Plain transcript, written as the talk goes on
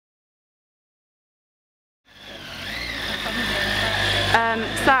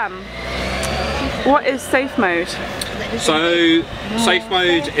What is safe mode? So, safe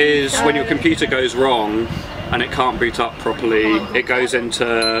mode is when your computer goes wrong and it can't boot up properly. It goes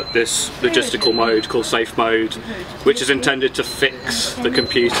into this logistical mode called safe mode, which is intended to fix the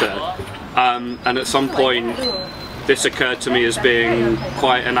computer. And at some point, this occurred to me as being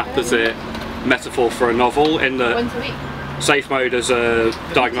quite an apposite metaphor for a novel, in that safe mode as a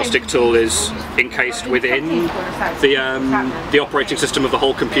diagnostic tool is encased within the operating system of the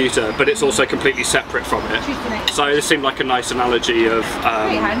whole computer, but it's also completely separate from it. So this seemed like a nice analogy of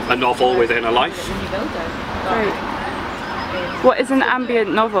a novel within a life. Great. What is an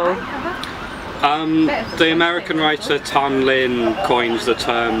ambient novel? The American writer Tan Lin coined the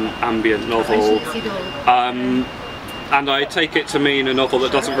term ambient novel, and I take it to mean a novel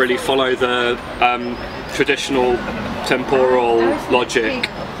that doesn't really follow the traditional temporal logic.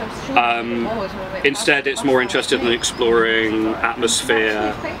 Instead, it's more interested in exploring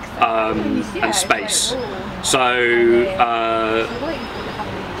atmosphere and space. So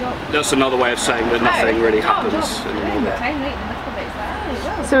that's another way of saying that nothing really happens in the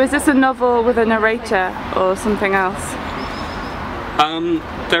novel. So is this a novel with a narrator or something else?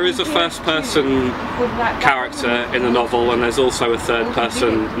 There is a first-person character in the novel, and there's also a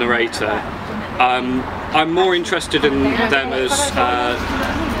third-person narrator. I'm more interested in them as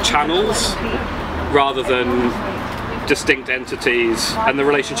channels rather than distinct entities, and the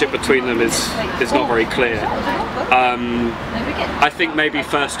relationship between them is not very clear. I think maybe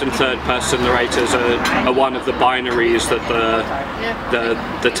first and third person narrators are one of the binaries that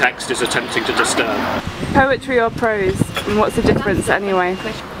the text is attempting to disturb. Poetry or prose, and what's the difference anyway?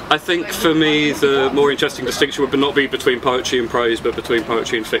 I think for me the more interesting distinction would not be between poetry and prose, but between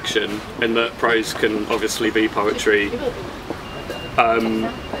poetry and fiction, in that prose can obviously be poetry.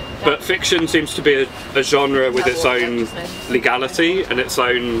 But fiction seems to be a genre with its own legality and its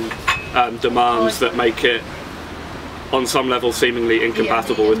own demands that make it, on some level, seemingly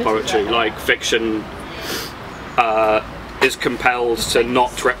incompatible with poetry. Like, fiction is compelled to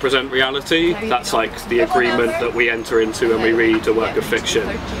not represent reality. That's like the agreement that we enter into when we read a work of fiction.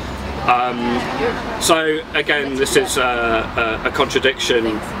 So again, this is a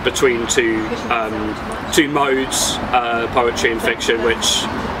contradiction between two modes, poetry and fiction, which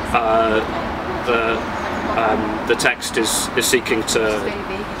the text is seeking to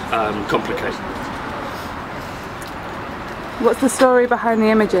complicate. What's the story behind the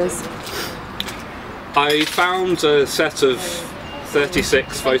images? I found a set of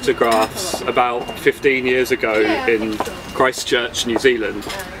 36 photographs about 15 years ago in Christchurch, New Zealand,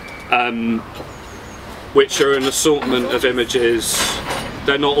 which are an assortment of images.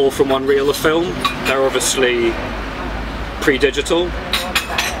 They're not all from one reel of film, they're obviously pre-digital.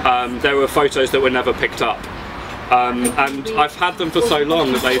 There were photos that were never picked up, and I've had them for so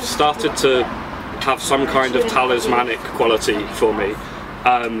long that they've started to have some kind of talismanic quality for me.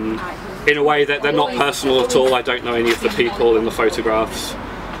 In a way that they're not personal at all. I don't know any of the people in the photographs,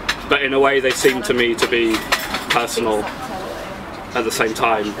 but in a way they seem to me to be personal at the same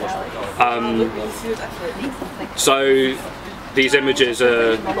time. So these images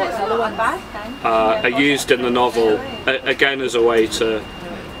are used in the novel again as a way to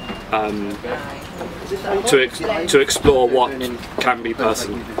explore what can be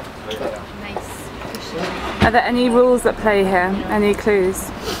personal. Are there any rules at play here? Any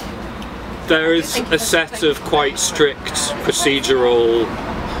clues? There is a set of quite strict procedural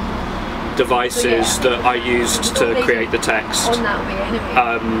devices that I used to create the text.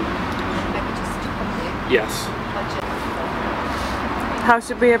 Yes. How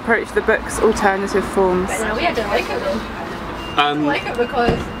should we approach the book's alternative forms?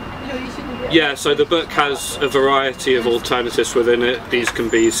 Yeah, so the book has a variety of alternatives within it. These can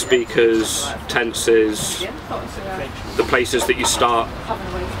be speakers, tenses, the places that you start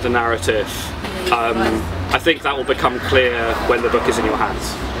the narrative. I think that will become clear when the book is in your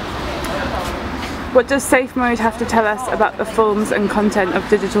hands. What does safe mode have to tell us about the forms and content of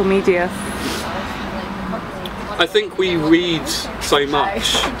digital media? I think we read so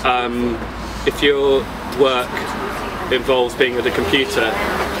much. If your work involves being at a computer,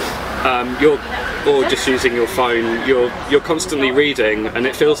 or just using your phone, you're constantly reading, and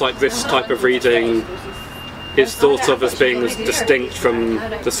it feels like this type of reading is thought of as being as distinct from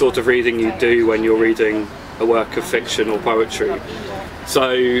the sort of reading you do when you're reading a work of fiction or poetry.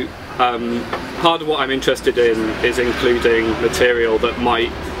 So part of what I'm interested in is including material that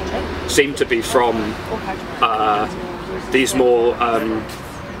might seem to be from these more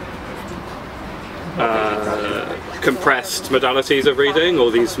compressed modalities of reading,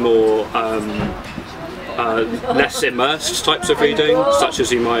 or these more less immersed types of reading, such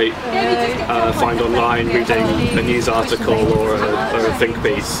as you might find online reading a news article or a think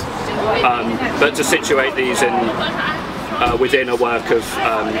piece, but to situate these in within a work of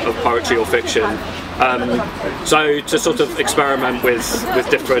poetry or fiction. So to sort of experiment with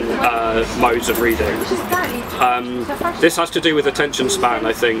different modes of reading. This has to do with attention span,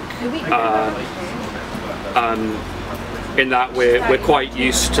 I think, in that we're quite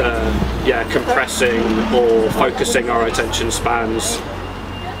used to compressing or focusing our attention spans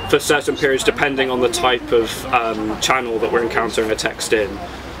for certain periods depending on the type of channel that we're encountering a text in.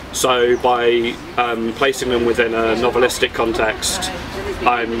 So by placing them within a novelistic context,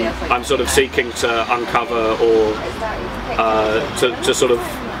 I'm sort of seeking to uncover or to sort of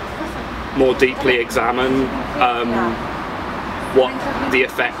more deeply examine what the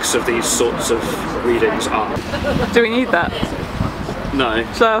effects of these sorts of readings are. Do we need that? No.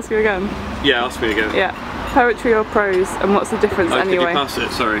 Shall I ask you again? Yeah, ask me again. Yeah. Poetry or prose, and what's the difference anyway? Could you pass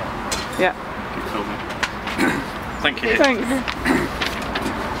it? Sorry. Yeah. Keep filming. Thank you. Thanks.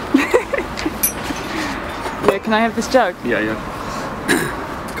 Yeah, can I have this jug? Yeah.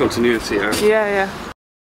 Continuity error. Yeah.